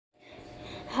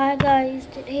Hi guys,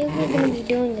 today we're going to be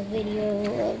doing a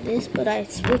video of this, but I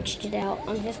switched it out.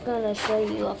 I'm just going to show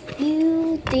you a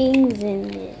few things in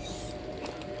this.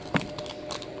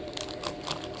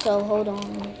 So hold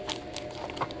on.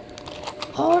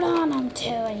 Hold on, I'm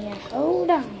telling you. Hold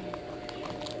on.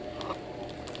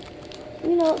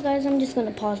 You know what guys, I'm just going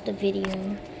to pause the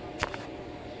video.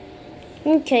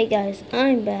 Okay guys,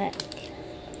 I'm back.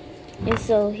 And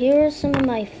so here are some of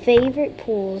my favorite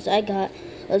pulls. I got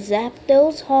a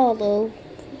Zapdos Hollow,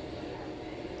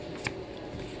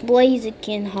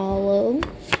 Blaziken Hollow,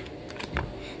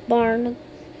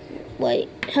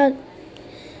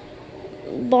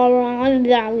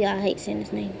 I hate saying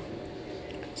his name.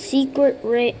 Secret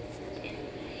Rare.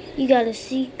 You got a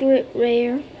Secret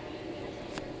Rare.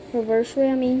 Reverse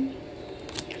Rare,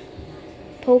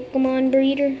 Pokemon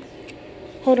Breeder.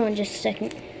 Hold on just a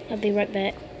second. I'll be right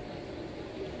back.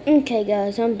 Okay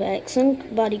guys, I'm back.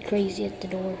 Somebody crazy at the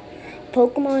door.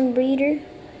 Pokemon Breeder.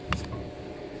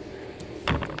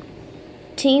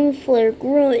 Team Flare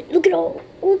Grunt. Look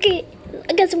at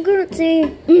I got some grunts here.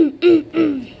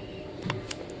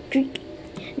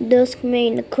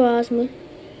 Duskmane Necrozma.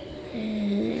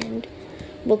 And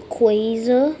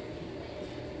Rayquaza.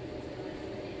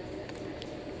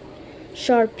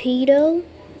 Sharpedo.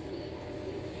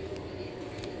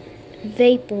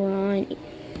 Vaporeon.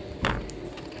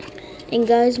 And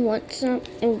guys, once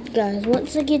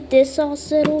I get this all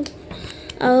settled,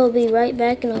 I'll be right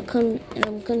back, and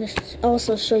I'm gonna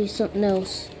also show you something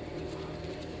else.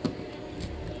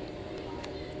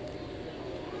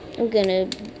 I'm gonna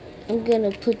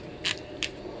put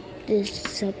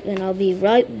this up, and I'll be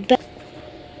right back.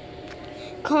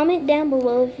 Comment down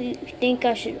below if you think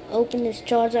I should open this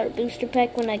Charizard booster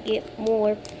pack when I get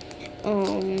more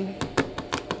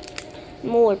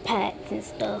packs and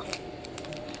stuff.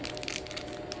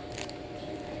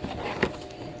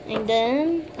 And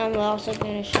then I'm also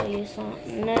going to show you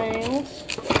something else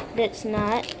that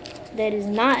is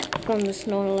not from the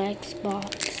Snorlax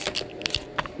box.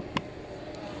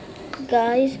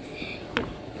 Guys,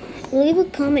 leave a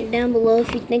comment down below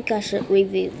if you think I should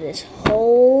review this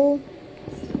whole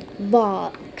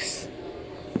box.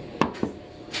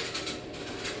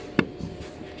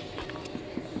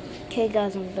 Okay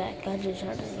guys, I'm back. I just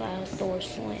heard a loud door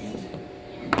slam.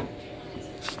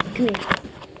 Come here.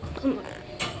 Come on.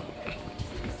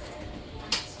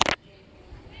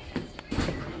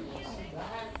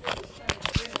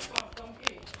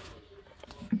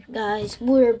 Guys,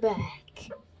 we're back.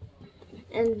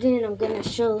 And then I'm gonna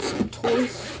show some Toy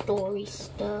Story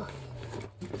stuff.